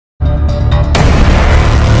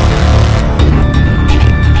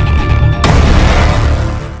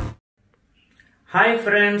Hi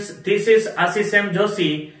friends, this is Ashish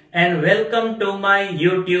Joshi and welcome to my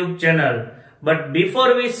YouTube channel. But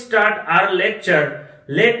before we start our lecture,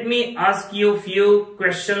 let me ask you few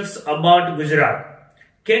questions about Gujarat.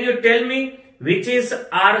 Can you tell me which is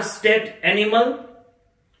our state animal?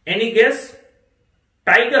 Any guess?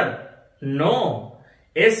 Tiger? No.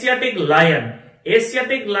 Asiatic lion.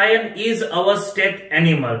 Asiatic lion is our state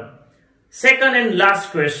animal. Second and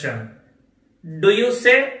last question. Do you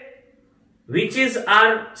say which is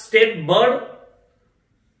our state bird?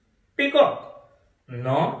 Peacock?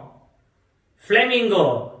 No.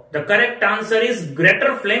 Flamingo. The correct answer is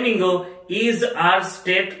greater flamingo is our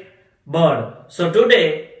state bird. So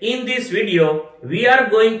today in this video we are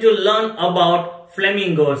going to learn about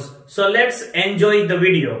flamingos. So let's enjoy the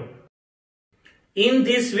video. In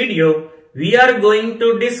this video we are going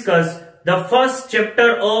to discuss the first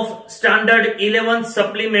chapter of Standard 11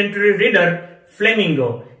 Supplementary Reader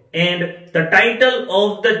Flamingo. And the title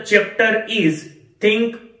of the chapter is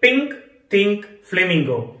Think Pink Think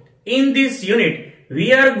Flamingo. In this unit,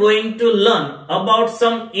 we are going to learn about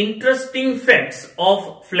some interesting facts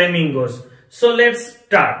of flamingos. So let's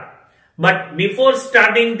start. But before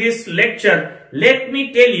starting this lecture, let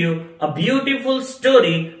me tell you a beautiful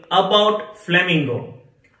story about flamingo.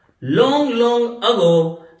 Long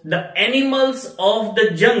ago, the animals of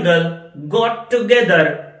the jungle got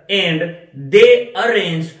together and they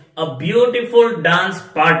arranged a beautiful dance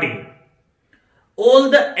party. All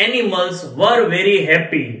the animals were very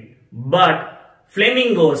happy, but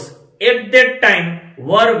flamingos at that time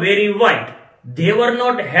were very white. They were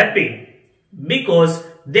not happy because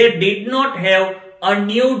they did not have a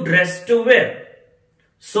new dress to wear.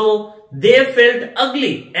 So they felt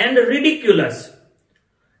ugly and ridiculous.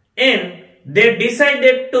 And they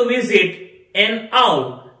decided to visit an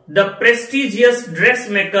owl, the prestigious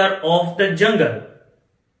dressmaker of the jungle.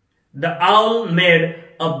 The owl made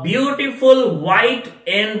a beautiful white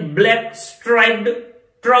and black striped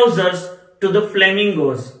trousers to the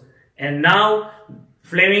flamingos. And now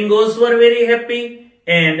flamingos were very happy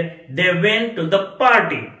and they went to the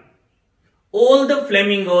party. All the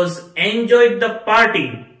flamingos enjoyed the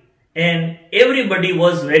party and everybody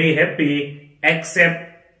was very happy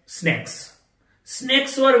except snakes.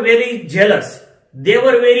 Snakes were very jealous. They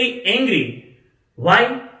were very angry.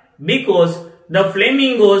 Why? Because the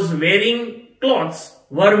flamingos wearing clothes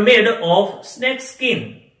were made of snake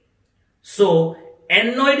skin. So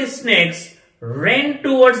annoyed snakes ran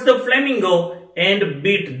towards the flamingo and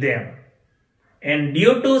beat them. And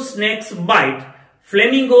due to snakes' bite,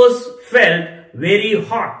 flamingos felt very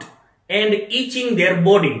hot and itching their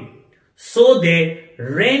body. So they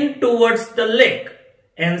ran towards the lake.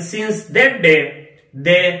 And since that day,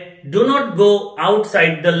 they do not go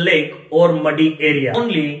outside the lake or muddy area.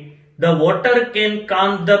 Only the water can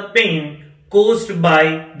calm the pain caused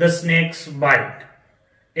by the snake's bite.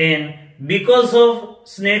 And because of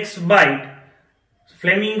snake's bite,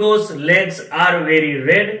 flamingos' legs are very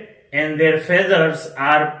red and their feathers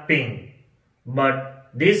are pink. But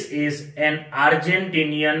this is an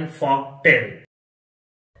Argentinian folk tale.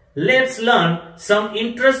 Let's learn some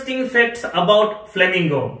interesting facts about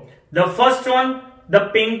flamingo. The first one, the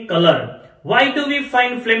pink color. Why do we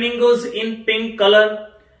find flamingos in pink color?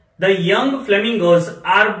 The young flamingos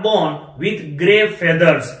are born with grey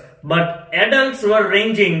feathers, but adults were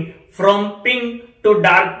ranging from pink to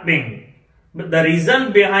dark pink. But the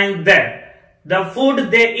reason behind that, the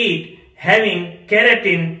food they eat having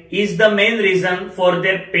keratin is the main reason for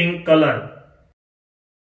their pink color.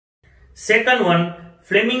 Second one,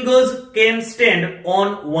 flamingos can stand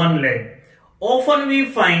on one leg. Often we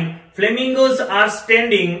find flamingos are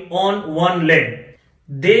standing on one leg.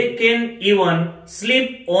 They can even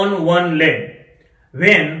sleep on one leg.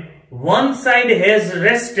 When one side has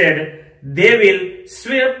rested, they will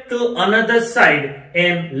sweep to another side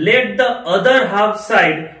and let the other half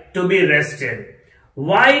side to be rested.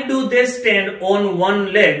 Why do they stand on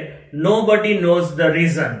one leg? Nobody knows the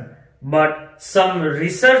reason. But some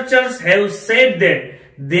researchers have said that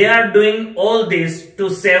they are doing all this to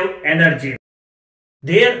save energy.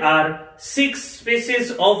 There are 6 species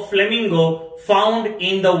of flamingo found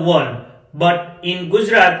in the world, but in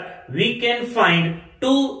Gujarat we can find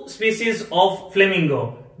 2 species of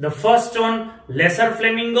flamingo. The first one, lesser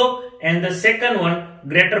flamingo, and the second one,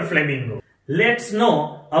 greater flamingo. Let's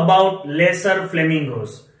know about lesser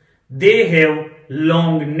flamingos. They have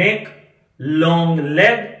long neck, long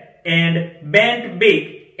leg, and bent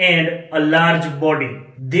beak and a large body.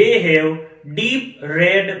 They have deep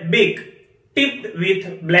red beak tipped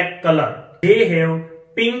with black color. They have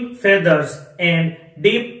pink feathers and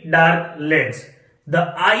deep dark legs.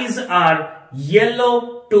 The eyes are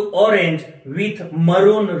yellow to orange with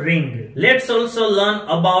maroon ring. Let's also learn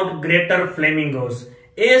about greater flamingos.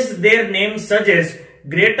 As their name suggests,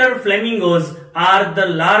 greater flamingos are the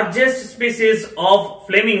largest species of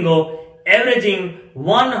flamingo, averaging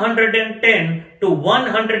 110 to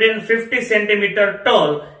 150 centimeter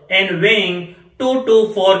tall and weighing 2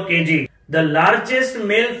 to 4 kg. The largest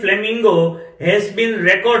male flamingo has been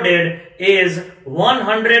recorded as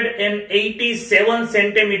 187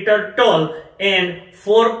 centimeter tall and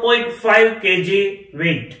 4.5 kg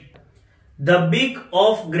weight. The beak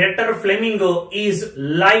of greater flamingo is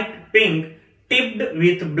light pink tipped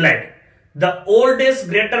with black. The oldest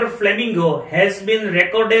greater flamingo has been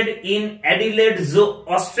recorded in Adelaide Zoo,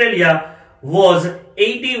 Australia, was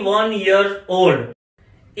 81 years old.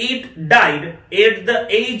 It died at the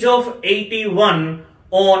age of 81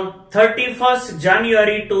 on 31st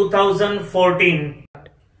January 2014.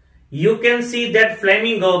 You can see that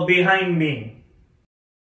flamingo behind me.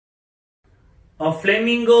 A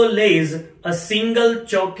flamingo lays a single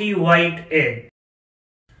chalky white egg.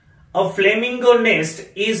 A flamingo nest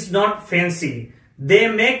is not fancy. They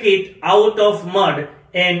make it out of mud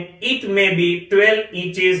and it may be 12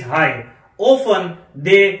 inches high. Often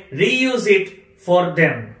they reuse it for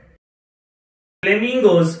them.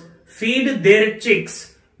 Flamingos feed their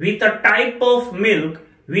chicks with a type of milk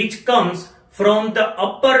which comes from the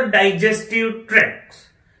upper digestive tract.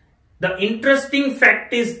 The interesting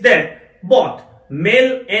fact is that both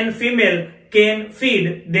male and female can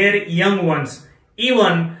feed their young ones.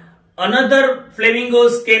 Even another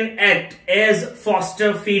flamingos can act as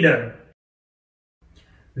foster feeder.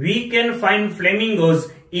 We can find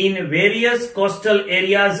flamingos in various coastal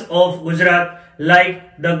areas of Gujarat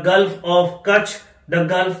like the Gulf of Kutch, the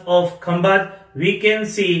Gulf of Khambat. We can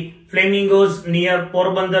see flamingos near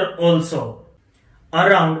Porbandar also.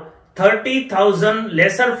 Around 30,000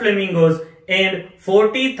 lesser flamingos and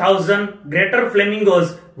 40,000 greater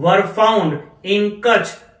flamingos were found in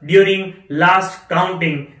Kutch during last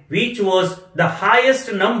counting, which was the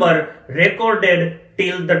highest number recorded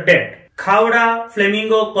till the date. Khavda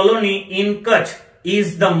Flamingo Colony in Kutch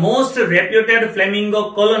is the most reputed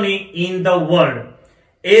flamingo colony in the world.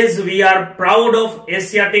 As we are proud of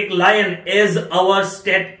Asiatic lion as our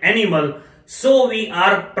state animal, so we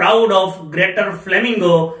are proud of greater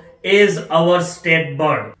flamingo as our state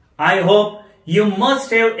bird. I hope you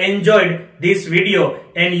must have enjoyed this video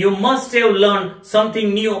and you must have learned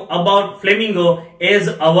something new about flamingo as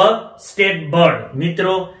our state bird.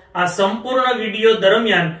 મિત્રો, આ સંપૂર્ણ video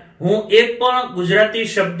દરમિયાન હું એક પણ ગુજરાતી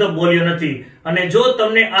શબ્દ બોલ્યો નથી અને જો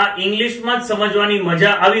તમને આ ઇંગ્લિશમાં જ સમજવાની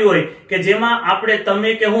મજા આવી હોય કે જેમાં આપણે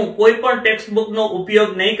તમે કે હું કોઈ પણ ટેક્સ્ટ બુકનો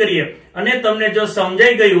ઉપયોગ નહીં કરીએ અને તમને જો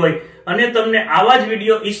સમજાઈ ગઈ હોય અને તમને આવા જ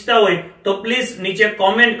વિડિયો ઈચ્છતા હોય તો પ્લીઝ નીચે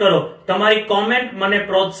કોમેન્ટ કરો. તમારી કોમેન્ટ મને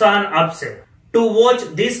પ્રોત્સાહન આપશે. To watch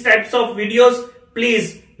these types of videos, please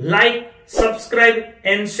like, subscribe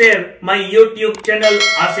and share my YouTube channel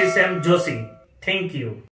Ashish M. Joshi. Thank you.